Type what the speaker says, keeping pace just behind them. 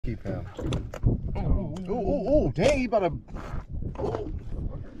pound. Oh, dang, he about to. Oh.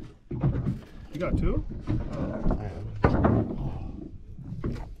 You got two?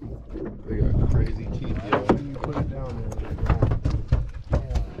 They got crazy teeth, yo. You put it down there.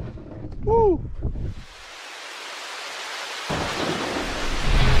 Woo!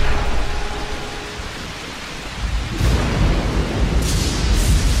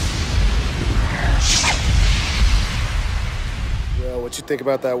 Well, what you think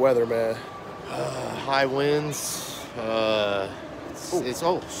about that weather, man? High winds. It's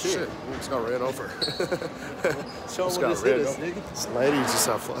oh shit. We just got ran over. Show them what this is, nigga. This lady just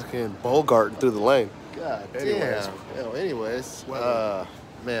a fucking bogarting through the lane. God Anyways. damn. Anyways,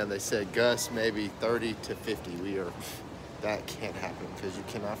 man, they said gusts maybe 30 to 50. That can't happen because you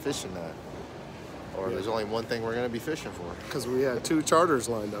cannot fish in that. Or there's only one thing we're gonna be fishing for. Because we had 2 charters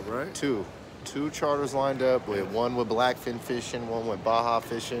lined up, right? Two charters lined up. We had one with blackfin fishing, one with Baja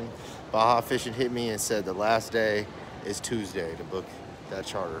fishing. Baja fishing hit me and said the last day is Tuesday to book that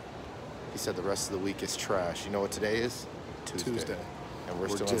charter. He said the rest of the week is trash. You know what today is? Tuesday. And we're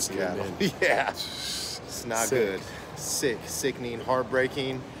still in Seattle. Yeah. It's not good. Sickening,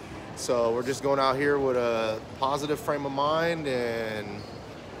 heartbreaking. So we're just going out here with a positive frame of mind and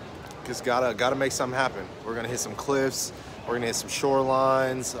just gotta make something happen. We're gonna hit some cliffs. We're gonna hit some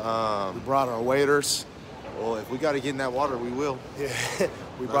shorelines. We brought our waders. Well, if we gotta get in that water, we will. Yeah,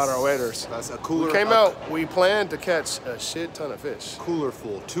 we brought our waders. That's a cooler. We came out, we planned to catch a shit ton of fish. Cooler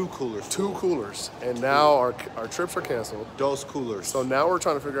full, 2 coolers. 2 coolers. And now our trips are canceled. Dos coolers. So now we're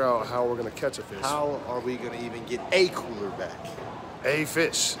trying to figure out how we're gonna catch a fish. How are we gonna even get a cooler back? A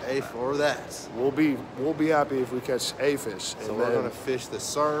fish. A for that. We'll be happy if we catch a fish. So we're gonna fish the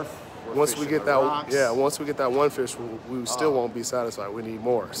surf. Once we get that, once we get that one fish, we still won't be satisfied. We need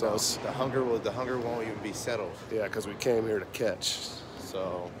more. So the hunger won't even be settled. Yeah, because we came here to catch.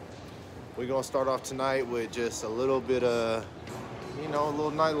 So we're gonna start off tonight with just a little bit of, a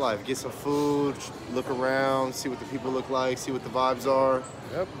little nightlife. Get some food, look around, see what the people look like, see what the vibes are.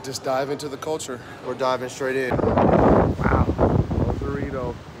 Yep, just dive into the culture. We're diving straight in. Wow,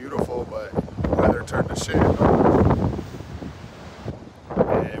 Rosarito, beautiful, but weather turned to shit.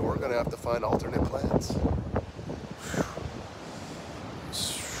 And we're gonna have to find alternate plans.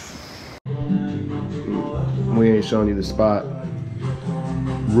 We ain't showing you the spot.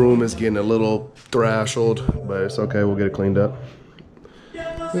 Room is getting a little thrashed, but it's okay, we'll get it cleaned up.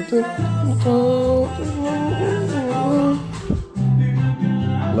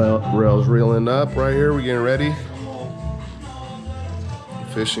 Rails reeling up right here, we're getting ready.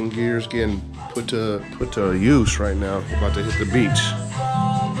 Fishing gear's getting put to use right now. We're about to hit the beach.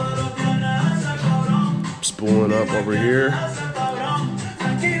 Spooling up over here.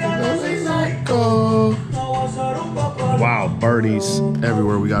 Wow, birdies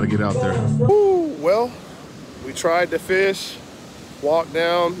everywhere. We got to get out there. Woo, well, we tried to fish, walked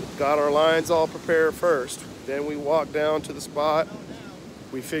down, got our lines all prepared first. Then we walked down to the spot.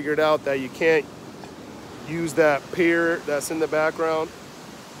 We figured out that you can't use that pier that's in the background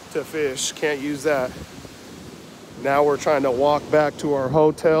to fish. Can't use that. Now we're trying to walk back to our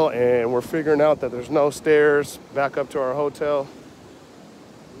hotel and we're figuring out that there's no stairs back up to our hotel.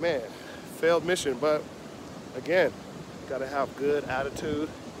 Man, failed mission, but again, gotta have good attitude.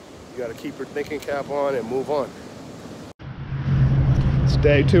 You gotta keep your thinking cap on and move on. It's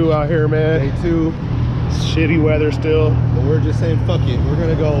day 2 out here, man. Day 2. It's shitty weather still. But we're just saying, fuck it. We're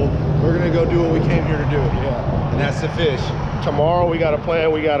gonna go do what we came here to do. Yeah. And that's to fish. Tomorrow we got a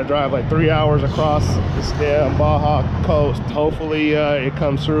plan. We got to drive like 3 hours across this damn Baja coast. Hopefully it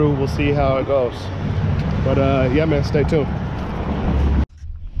comes through. We'll see how it goes. But yeah, man, stay tuned.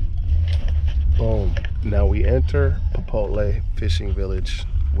 Boom. Now we enter Chipotle Fishing Village.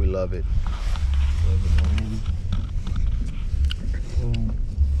 We love it.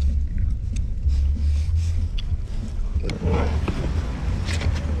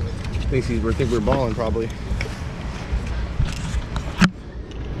 I think we're balling probably.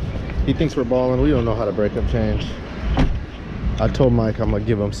 He thinks we're balling. We don't know how to break up change. I told Mike I'm gonna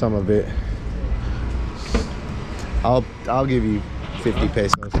give him some of it. I'll give you 50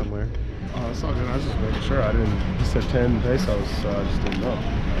 pesos somewhere. Oh, it's all good. I was just making sure. I didn't. You said 10 pesos, so I just didn't know.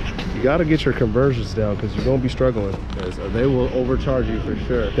 You got to get your conversions down because you're gonna be struggling. They will overcharge you for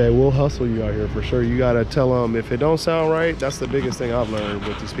sure. They will hustle you out here for sure. You gotta tell them if it don't sound right. That's the biggest thing I've learned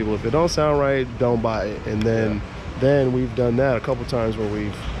with these people. If it don't sound right, don't buy it. And then. Yeah. Then we've done that a couple times where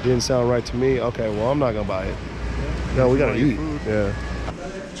we didn't sound right to me. Okay, well, I'm not gonna buy it. Yeah. No, we gotta eat. Food. Yeah.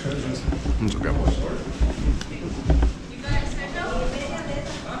 It's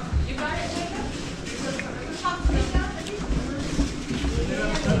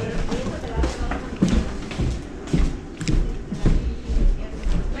okay.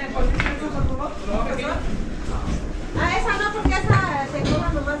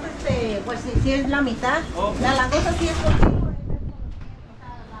 Si es la mitad. La langosta sí es contigo.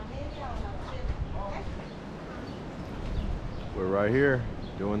 We're right here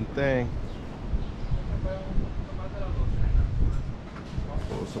doing the thing.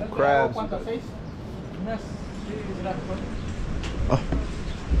 Oh, some crabs. Oh.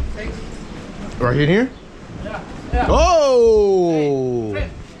 Right in here? Yeah. Oh!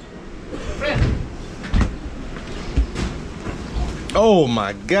 Oh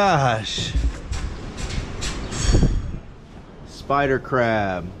my gosh. Spider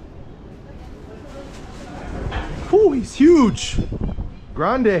crab. Whew, he's huge.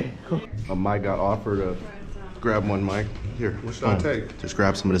 Grande. Mike got offered to grab one, Mike. Here. What should I take? Just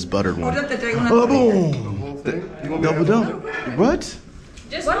grab some of this buttered one. Oh, boom. Double double. What?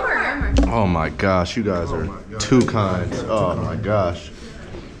 Just one more. Oh my gosh, you guys are too kind. Oh my gosh.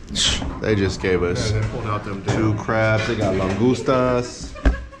 They just gave us They pulled out them 2 crabs. They got langustas.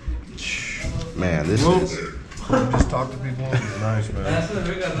 Man, this is... Just talk to people. It's nice, man.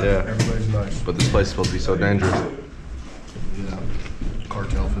 Yeah. Everybody's nice. But this place is supposed to be so dangerous. Yeah.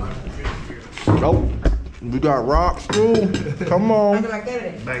 Cartel food. Nope. We got rocks too. Come on.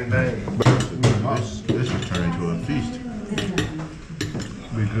 Bang, bang. This is turning into a feast.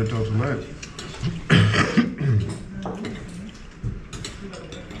 Be good till tonight.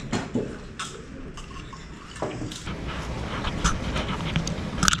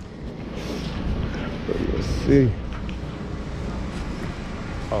 Let's see.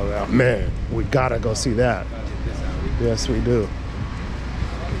 Oh, yeah. Man, we gotta go see that. Yes, we do.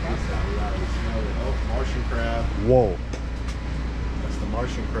 Martian crab. Whoa. That's the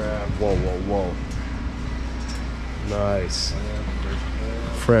Martian crab. Whoa, whoa, whoa. Nice.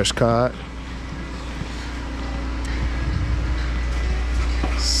 Fresh caught.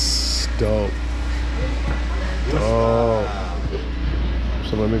 Dope. Oh.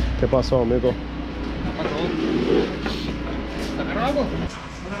 So let me. ¿Qué pasó, amigo?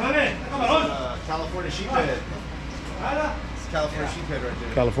 California sheephead. It's California sheephead right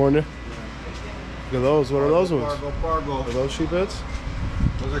there. California? Look at those. What are those ones? Fargo. Are those sheepheads?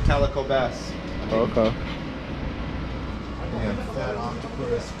 Those are calico bass. Okay. Yeah, fat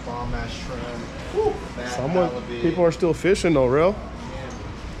octopus, bomb ass shrimp. Fat People are still fishing though, real.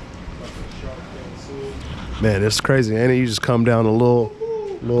 Man, it's crazy, ain't it? You just come down a little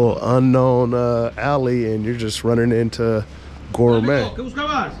unknown alley and you're just running into gourmet. ¿Qué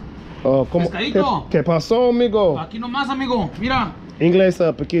buscabas? Oh, Pescadito. ¿Qué pasó, amigo? Aquí nomás, amigo. Mira. Inglés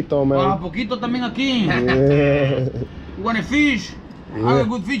a poquito, man. Poquito también aquí. Yeah. You want to fish? I got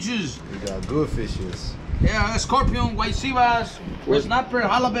good fishes. We got good fishes. Yeah, scorpion, white sea bass, snapper,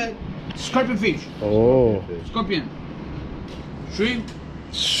 halibut, scorpion fish. Oh. Scorpion. Shrimp,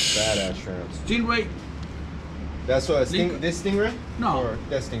 Fat ass shrimps. stingray. That's what this stingray? No. Or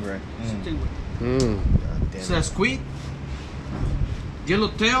that stingray? Stingray. Mm. God damn It's a squid.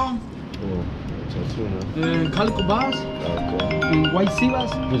 Yellowtail. Oh, that's tuna. Calico bass. And white sea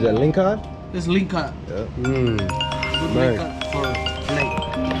bass. Who's that, lingcod? It's lingcod. Yeah. Mm. Good Nice. lingcod for lake.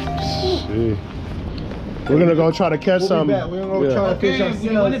 See. We're gonna go try to catch some. We're gonna go try to fish Okay, if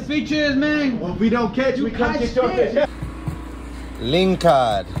you want to ourselves. fishes, man. Well, if we don't catch, we come catch get your fish. fish.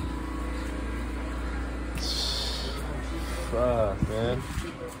 Lingcod. Fuck, man.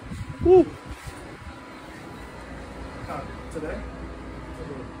 Woo. Today?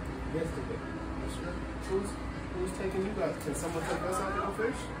 Yesterday. Who's taking you guys? Can someone take us out to go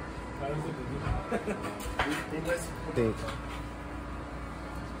fish? Think.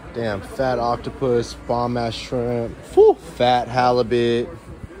 Damn, fat octopus, bomb ass shrimp, fat halibut.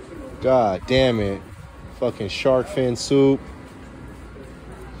 God damn it. Fucking shark fin soup.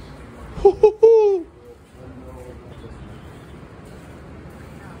 Cool.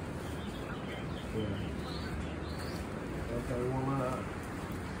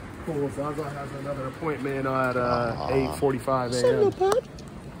 Zaza has another appointment at 8:45 a.m.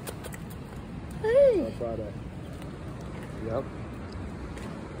 Hey. on Friday. Yep.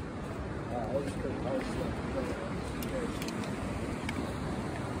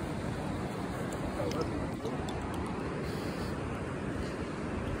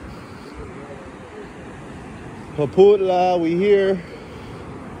 O.P.L, we here.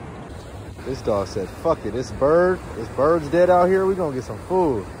 This dog said, fuck it, this bird's dead out here, we gonna get some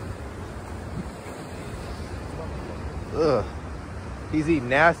food. Ugh. He's eating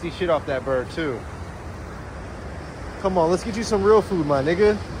nasty shit off that bird too. Come on, let's get you some real food, my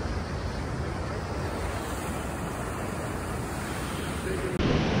nigga.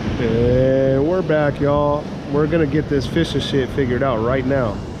 And we're back, y'all. We're gonna get this fishing shit figured out right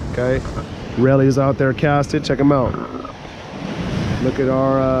now, okay? Relly's out there casted, check him out. Look at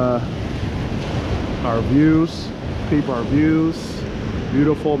our our views. Peep our views.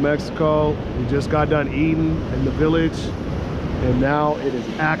 Beautiful Mexico. We just got done eating in the village, and now it is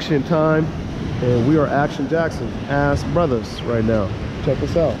action time. And we are Action Jackson ass brothers right now. Check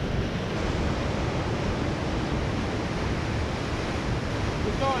us out.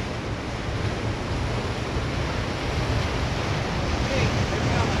 Keep going.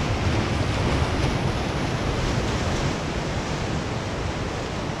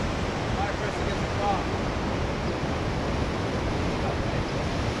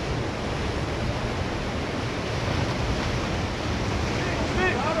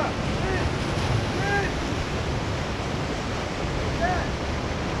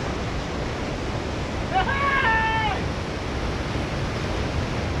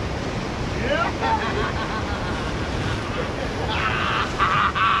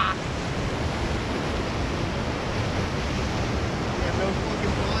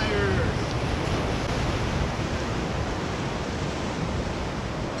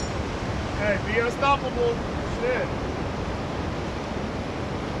 Hey, be unstoppable. Shit.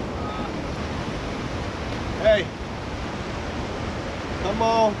 Hey, come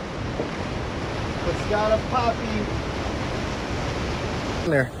on. Let's got a poppy.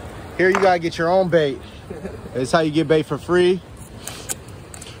 There. Here you gotta get your own bait. This is how you get bait for free.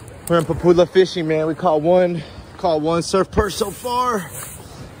 We're in Papula fishing, man. We caught one surf perch so far.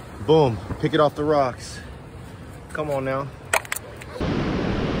 Boom, pick it off the rocks. Come on now.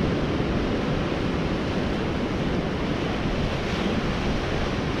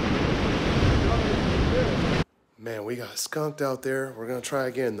 Man, we got skunked out there. We're gonna try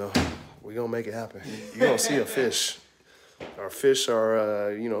again though. We're gonna make it happen. You're gonna see a fish. Our fish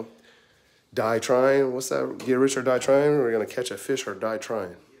are, you know, die trying. What's that? Get rich or die trying? We're gonna catch a fish or die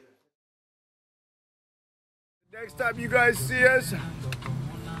trying. Next time you guys see us,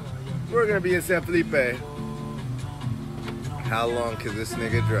 we're gonna be in San Felipe. How long can this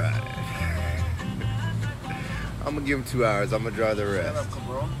nigga drive? I'm gonna give him 2 hours. I'm gonna drive the rest.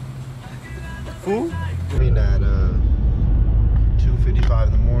 Fool? I mean, at 2:55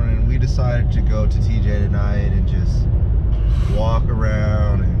 in the morning, we decided to go to TJ tonight and just walk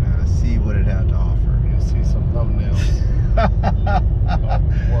around and see what it had to offer. You'll see some thumbnails.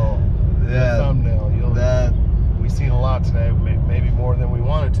 Well, Yeah, thumbnail. We seen a lot today. Maybe more than we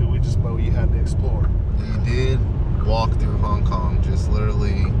wanted to. But we had to explore. we did walk through Hong Kong, just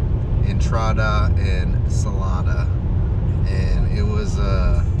literally Entrada and Salada, and it was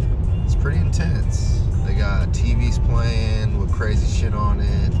it's pretty intense. They got TVs playing with crazy shit on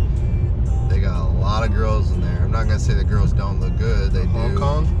it. They got a lot of girls in there. I'm not gonna say the girls don't look good. They do. Hong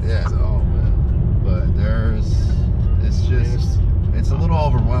Kong? Yeah. Oh man. But it's a little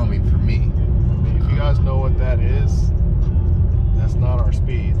overwhelming for me. I mean, if you guys know what that is, that's not our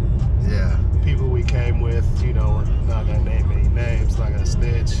speed. Yeah. People we came with, you know, we're not gonna name any names, not gonna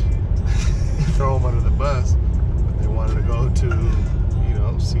snitch, throw them under the bus, but they wanted to go to, you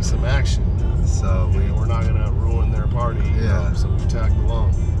know, see some action. So We're not gonna ruin their party. You know, so we tagged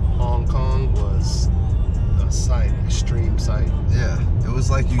along. Hong Kong was a sight, extreme sight. yeah, it was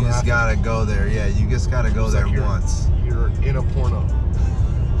like you just gotta go there. Yeah, you just gotta go there Like once. You're in a porno.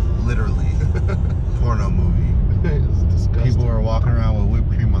 Literally. Porno movie. It's disgusting. People were walking around with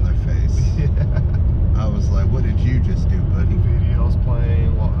whipped cream on their face. Yeah. I was like, what did you just do, buddy? Videos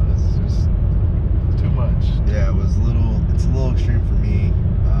playing. Well, it's just too much. Yeah, it's a little extreme for me.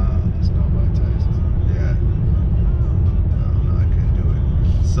 It's not my taste. Yeah. No, I couldn't do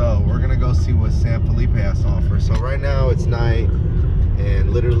it. So we're gonna go see what San Felipe has to offer. So right now it's night,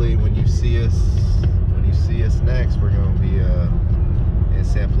 and literally when you see us next, we're gonna be in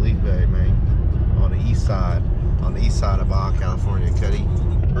San Felipe, man, on the east side of Baja California, Cuddy.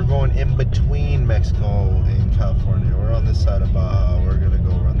 We're going in between Mexico and California. We're on this side of Baja. We're gonna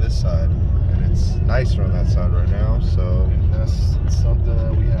go around this side, and it's nicer on that side right now. So And that's something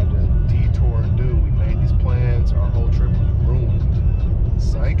that we had to detour and do. We made these plans. Our whole trip was ruined.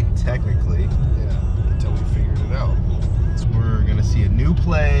 Psych. technically, Yeah. Until we figured it out. so we're gonna see a new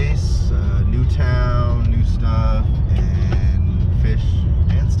place, new town, new stuff, and fish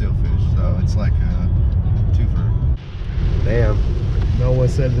and still fish. So it's like a twofer. Damn. No one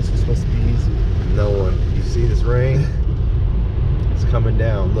said this was supposed to be easy. No one. You see this rain? It's coming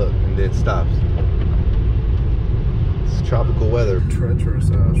down. Look, and then it stops. It's tropical weather. Treacherous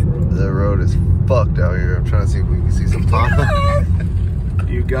ass road. The road is fucked out here. I'm trying to see if we can see some potholes.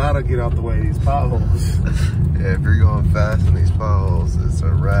 You gotta get out the way of these potholes. Yeah, if you're going fast in these potholes, it's a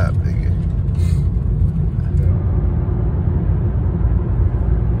wrap, nigga.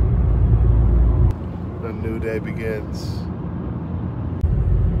 A new day begins.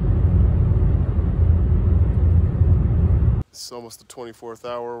 It's almost the 24th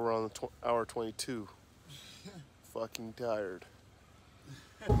hour. We're on the hour 22. Fucking tired.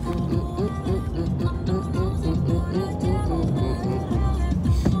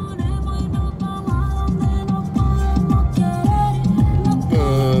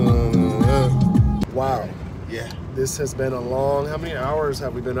 Wow. Yeah. This has been a long, how many hours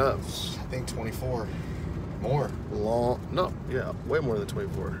have we been up? I think 24. More. Long, no, yeah, way more than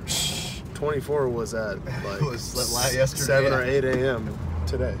 24. 24 was at like yesterday, 7 or 8 a.m.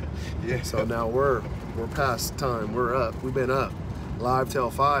 today. Yeah. So now we're past time. We're up. We've been up. Live till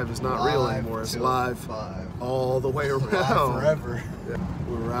 5 is not real anymore. It's live 5. all the way around. Live forever. Yeah.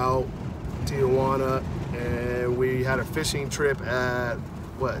 We were out Tijuana and we had a fishing trip at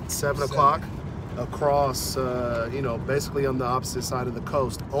what, 7 o'clock across, you know, basically on the opposite side of the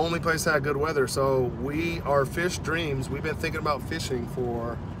coast. Only place that had good weather. So our fish dreams, we've been thinking about fishing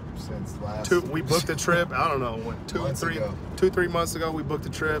for Since last we booked the trip, I don't know, what, 2-3 months ago we booked the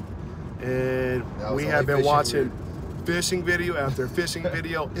trip, and we have been watching fishing video after fishing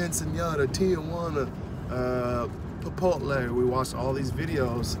video, Ensenada, Tijuana, Chipotle. We watched all these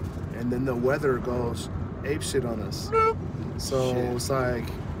videos, and then the weather goes apeshit on us. So it's like,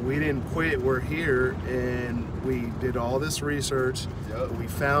 we didn't quit, we're here, and we did all this research. We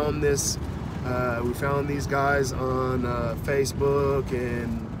found this, we found these guys on Facebook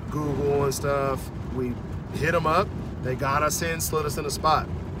and Google and stuff. We hit them up. They got us in, slid us in a spot.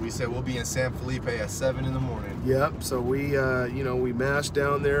 We said we'll be in San Felipe at 7 in the morning. Yep. So we, you know, we mashed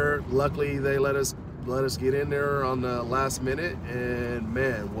down there. Luckily, they let us get in there on the last minute, and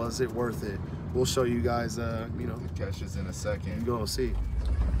man, was it worth it. We'll show you guys, you know. The catch is in a second. You're gonna see.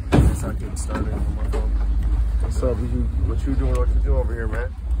 It's not getting started on my phone. What's up? What you doing over here,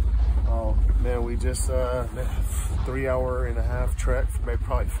 man? Oh man, we just 3.5-hour trek, maybe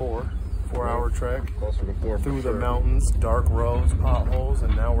probably 4-hour trek. Closer to 4 through the mountains, dark roads, potholes,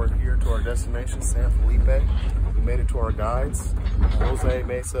 and now we're here to our destination, San Felipe. We made it to our guides, Jose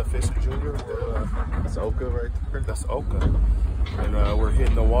Mesa Fishing Jr. That's Oka right there. That's Oka. And we're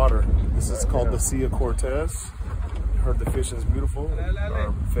hitting the water. This is called the Sea of Cortez. Heard the fishing's beautiful,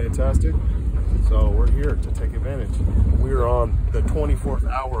 fantastic. So we're here to take advantage. We're on the 24th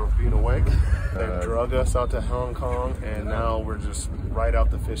hour of being awake. They've drug us out to Hong Kong, and now we're just right out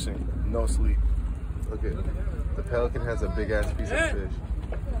to fishing. No sleep. Look at the pelican has a big ass piece of fish.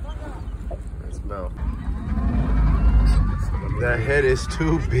 That's mouth. That head is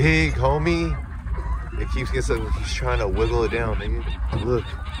too big, homie. It keeps getting, he's trying to wiggle it down, nigga. Look.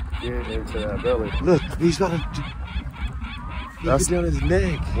 Get into that belly. Look, he's got to. That's down his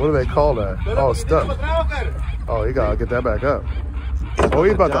neck. What do they call that? Oh, stuck. Oh, he gotta get that back up. Oh,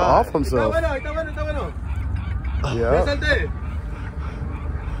 he's about to off himself. Yeah.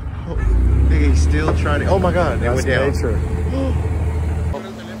 Oh, nigga, he's still trying to. Oh my God, it went down. Nature.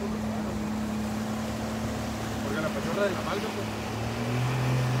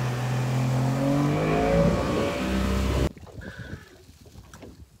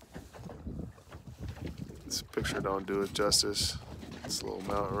 This picture don't do it justice. It's a little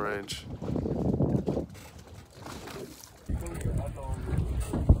mountain range.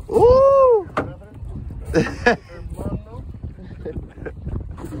 Ooh!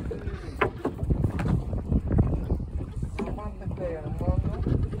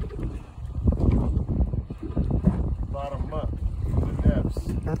 Bottom up, the depths.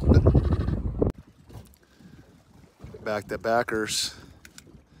 Back to backers.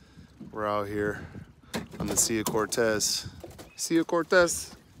 We're out here on the Sea of Cortez. Sea of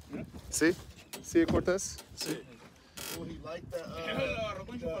Cortez? See? Sea of Cortez? See. Oh, he liked that.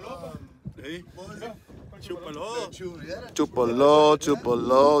 Chupalo,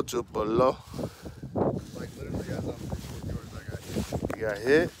 chupalo, chupalo. Like literally, as I'm yours, that guy. You got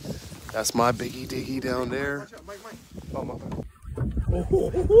hit. That's my biggie diggy down there. Oh, my bad.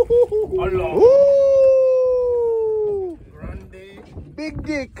 Ooh! Big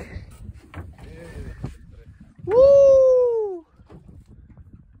dick. Woo!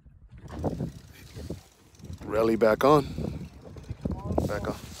 Rally back on. Back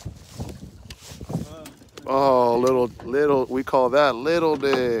on. Oh, little, we call that little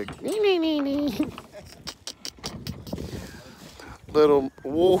dick. Little,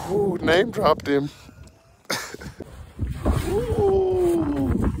 woohoo, name dropped him.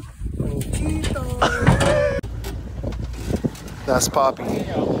 That's Poppy.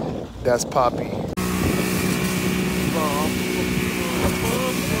 That's Poppy.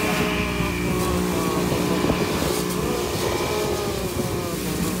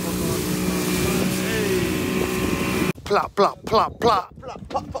 Plop, plop, plop, plop.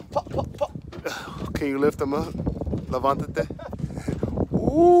 Can you lift them up? Levántate.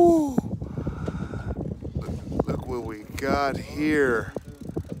 Ooh. Look what we got here.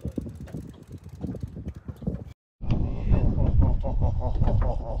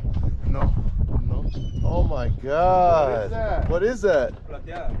 No. Oh my God. What is that?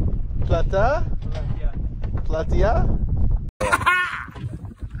 Plata? Platia?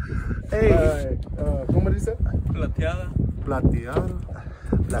 Hey. ¿Cómo dice? Plateada. Plateado.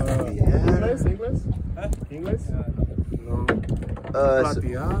 ¿Inglés? ¿Inglés? ¿Inglés? No.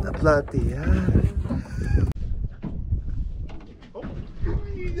 Plateado. Platia. Oh,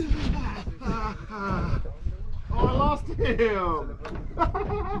 I lost him.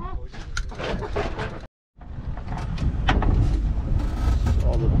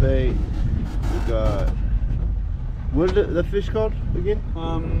 All the bait. We got. What is the fish called again?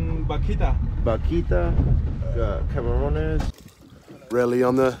 Vaquita. Vaquita. Got camarones. Really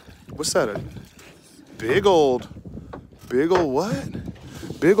on the, what's that? A big old what?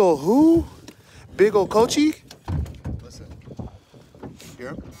 Big old who? Big old Kochi? Listen.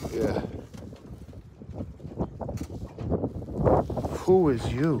 Here? Yeah. Who is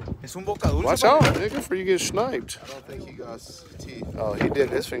you? Es un boca dulce. Watch out, nigga, before you get sniped. I don't think he got teeth. Oh, he did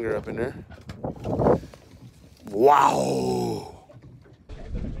his finger up in there. Wow.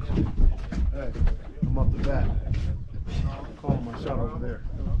 Hey, I'm up the bat. Calling my shot over there.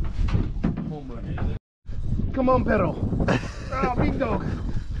 Home run. Come on, Perro. Oh, big dog.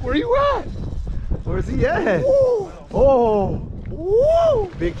 Where you at? Where's he at? Woo. Oh!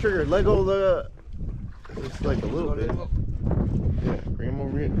 Woo. Big trigger. Let go of the. It's like a little bit. Yeah, bring him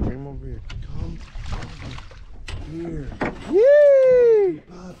over here. Bring him over here. Here. Yee!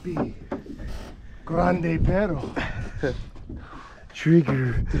 Papi. Grande Perro.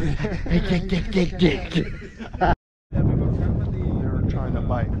 Trigger. They were trying to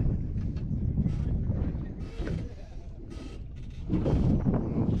bite.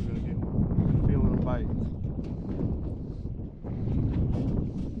 Feeling a bite.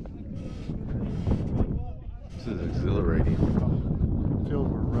 This is exhilarating. Filled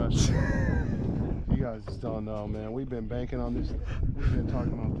with rush. You guys just don't know, man. We've been banking on this. We've been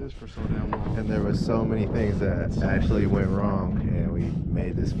talking about this for so damn long. And there was so many things that actually went wrong, and we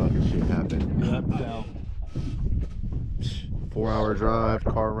made this fucking shit happen. Yep, down. 4-hour drive,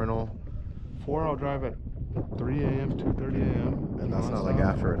 car rental, 4-hour drive at 3 a.m., 2:30 a.m. and that's not like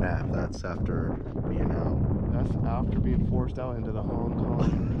after a nap. That's after being out. That's after being forced out into the Hong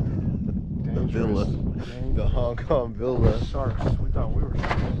Kong The villa, dangerous the Hong Kong villa. sharks. We thought we were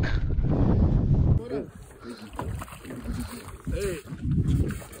sharks. Hey,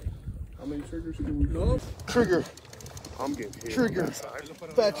 how many triggers do we know? Trigger. I'm getting hit. Trigger. On that side.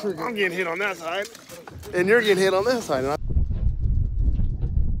 Fat trigger. I'm getting hit on that side. And you're getting hit on that side.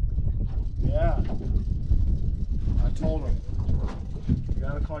 Yeah. I told him. You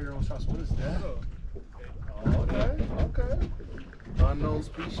gotta call your own shots. What is that? Okay, okay. Unknown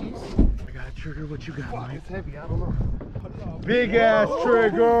species. I got a trigger. What you got, Mike? It's heavy. I don't know. Big ass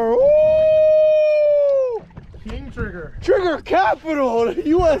trigger. Woo! King trigger. Trigger capital,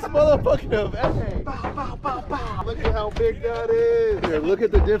 U.S. motherfucking of A. Look at how big that is. Here, look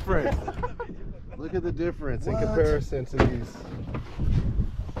at the difference. Look at the difference in comparison to these.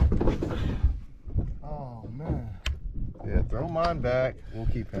 Oh man. Yeah, throw mine back. We'll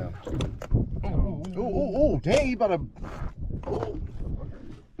keep him. Oh, dang, he about to.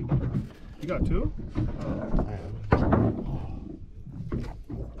 You got two?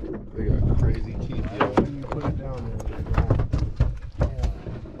 They got crazy teeth, yo. You put it down there.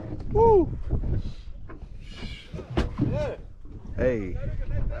 Woo! Hey,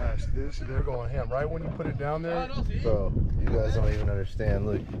 Gosh, they're going ham. Right when you put it down there. bro, you guys don't even understand.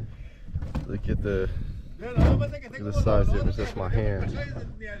 Look at the size difference. That's my hand.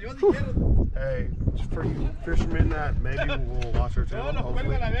 Hey, just for you fishermen that maybe will watch our channel,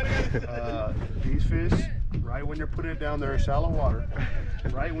 hopefully. These fish, right when you're putting it down there in shallow water,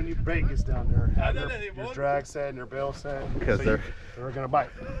 right when your bait gets down there, have your drag set and your bail set. Because so they're gonna bite.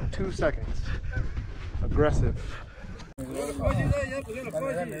 2 seconds. Aggressive.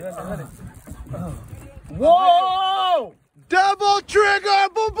 Whoa! Double trigger!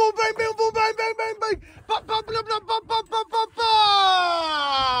 Boom, boom, bang, bang, boom, bang, bang, bang, bang! Ba, ba, blah, blah, ba, ba, ba, ba, ba.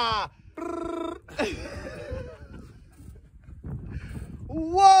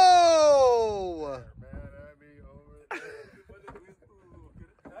 Whoa!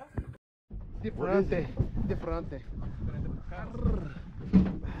 Differente.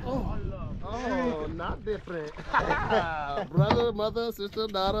 Oh, not different. Brother, mother, sister,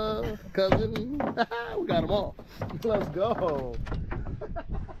 daughter, cousin. We got them all. Let's go.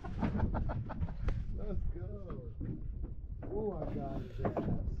 Let's go.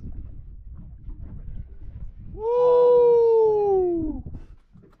 Woo!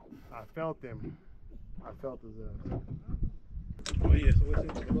 I felt them. I felt his Oye, eso fue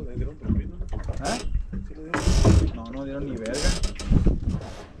que lo dieron propina, ¿no? ¿Eh? ¿Sí lo dieron? No, no dieron ni verga.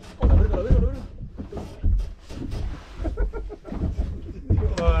 La verga.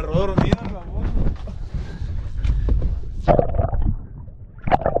 Lo agarró dormido, Ramón.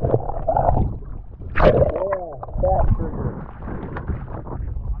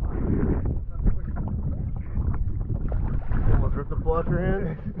 Rip the flusher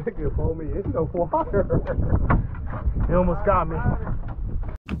in. That could hold me in the water. He almost got me.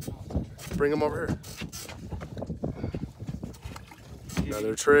 Bring him over here.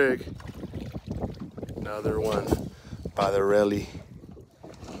 Another trig. Another one by the relly.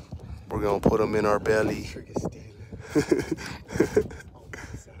 We're gonna put them in our belly.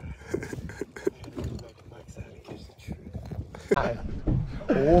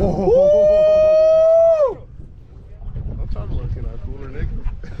 Oh! I'm trying to look in our cooler,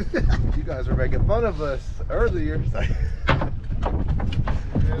 nigga. You guys were making fun of us earlier.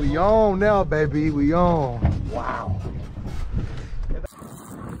 We on now, baby. We on. Wow.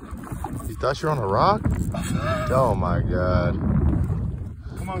 You thought you were on a rock? Oh my God.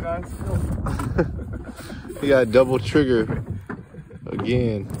 Come on, guys. You got double trigger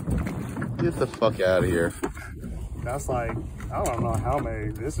again. Get the fuck out of here. That's like, I don't know how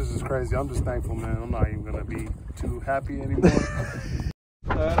many. This is just crazy. I'm just thankful, man. I'm not even gonna be too happy anymore.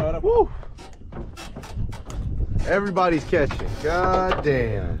 Woo. Everybody's catching. God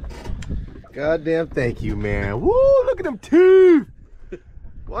damn. God damn, thank you, man. Woo, look at them teeth.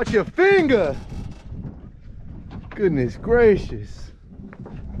 Watch your finger. Goodness gracious.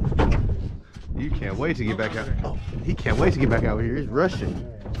 You can't wait to get back out. Oh, he can't wait to get back out here. He's rushing.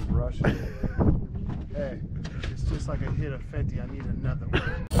 Yeah, I'm rushing. Hey, it's just like a hit of Fenty. I need another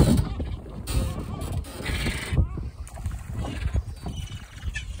one.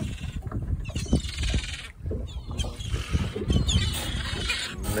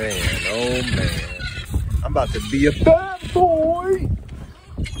 Man, oh man. I'm about to be a fat boy.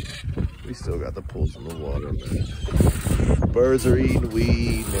 We still got the pools in the water, man. Birds are eating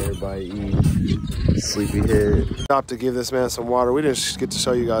weed and everybody eating sleepyhead. Stopped to give this man some water. We didn't get to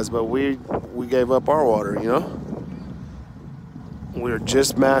show you guys, but we gave up our water, you know? We were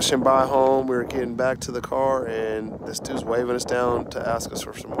just mashing by home. We were getting back to the car and this dude's waving us down to ask us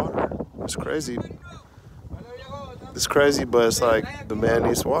for some water. It's crazy. It's crazy, but it's like the man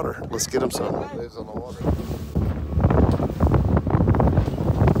needs water. Let's get him some. Lives on the water.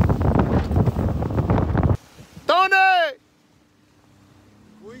 Tony!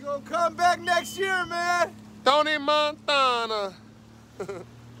 We gonna come back next year, man. Tony Montana. We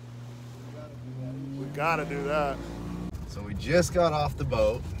gotta do that. So we just got off the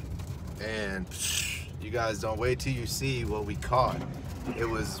boat and you guys don't wait till you see what we caught. It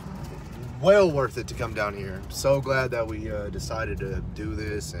was well worth it to come down here. I'm so glad that we decided to do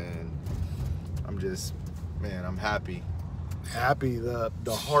this, and I'm just, man, I'm happy. Happy, the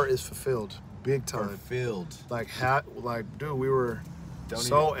heart is fulfilled, big time. Fulfilled. Like dude, we were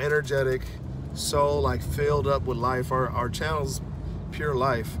so energetic, so like filled up with life. Our channel's pure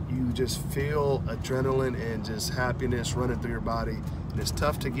life. You just feel adrenaline and just happiness running through your body. And it's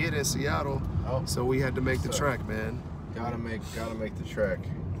tough to get in Seattle, so we had to make the trek, man. Gotta make the trek.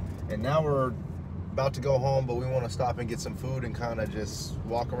 And now we're about to go home, but we want to stop and get some food and kind of just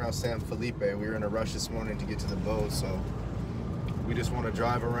walk around San Felipe. We were in a rush this morning to get to the boat, so we just want to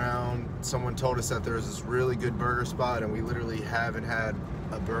drive around. Someone told us that there's this really good burger spot, and we literally haven't had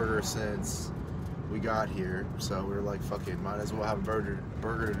a burger since we got here. So we were like, fuck it, might as well have a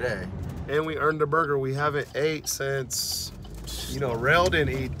burger today. And we earned a burger. We haven't ate since, you know, Rail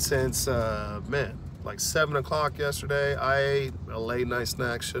didn't eat since, man, like 7 o'clock yesterday. I ate a late night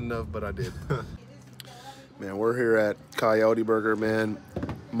snack, shouldn't have, but I did. Man, we're here at Coyote Burger, man.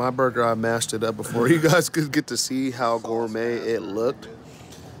 My burger, I mashed it up before you guys could get to see how gourmet it looked,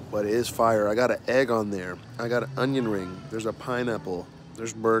 but it is fire. I got an egg on there. I got an onion ring. There's a pineapple.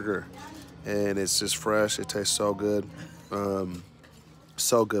 There's burger, and it's just fresh. It tastes so good.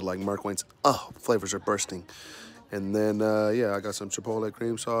 So good, like Mark Wayne's. Oh, flavors are bursting. And then, yeah, I got some Chipotle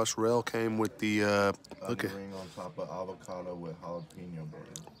cream sauce. Rail came with the, look at, Ring on top of avocado with jalapeno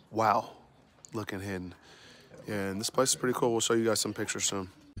butter. wow, looking hidden. Yeah, and this place is pretty cool. We'll show you guys some pictures soon.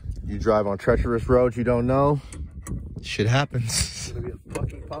 You drive on treacherous roads you don't know, shit happens. There's gonna be a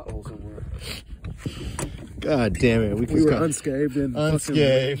fucking pothole somewhere. God damn it. We were unscathed and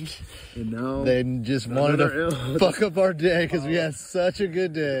unscathed. And now They just wanted to fuck up our day because we had such a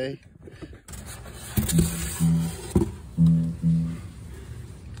good day.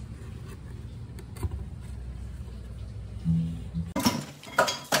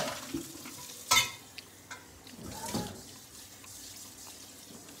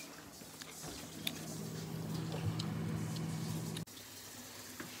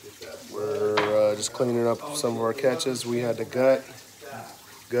 We're just cleaning up some of our catches. We had to gut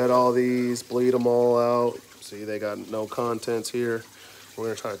all these, bleed them all out. See, they got no contents here. We're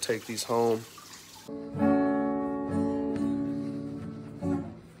gonna try to take these home.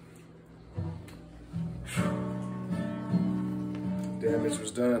 Damage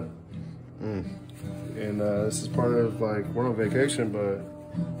was done. And this is part of, like, we're on vacation, but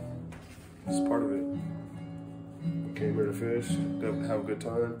this is part of it. We came here to fish, to have a good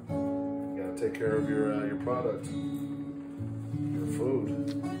time. You gotta take care of your product, your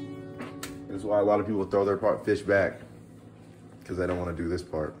food. That's why a lot of people throw their fish back, because they don't want to do this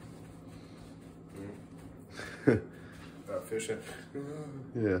part. About fishing.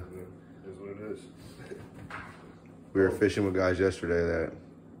 Yeah. Is what it is. We were fishing with guys yesterday that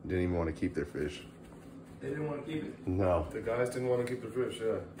didn't even want to keep their fish. They didn't want to keep it. No. The guys didn't want to keep their fish,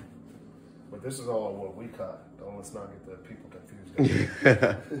 yeah. But this is all what we caught. Let's not get the people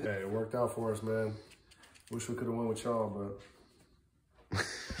confused. Hey, it worked out for us, man. Wish we could have went with y'all, but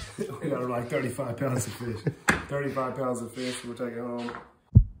we got like 35 pounds of fish. 35 pounds of fish we're taking home.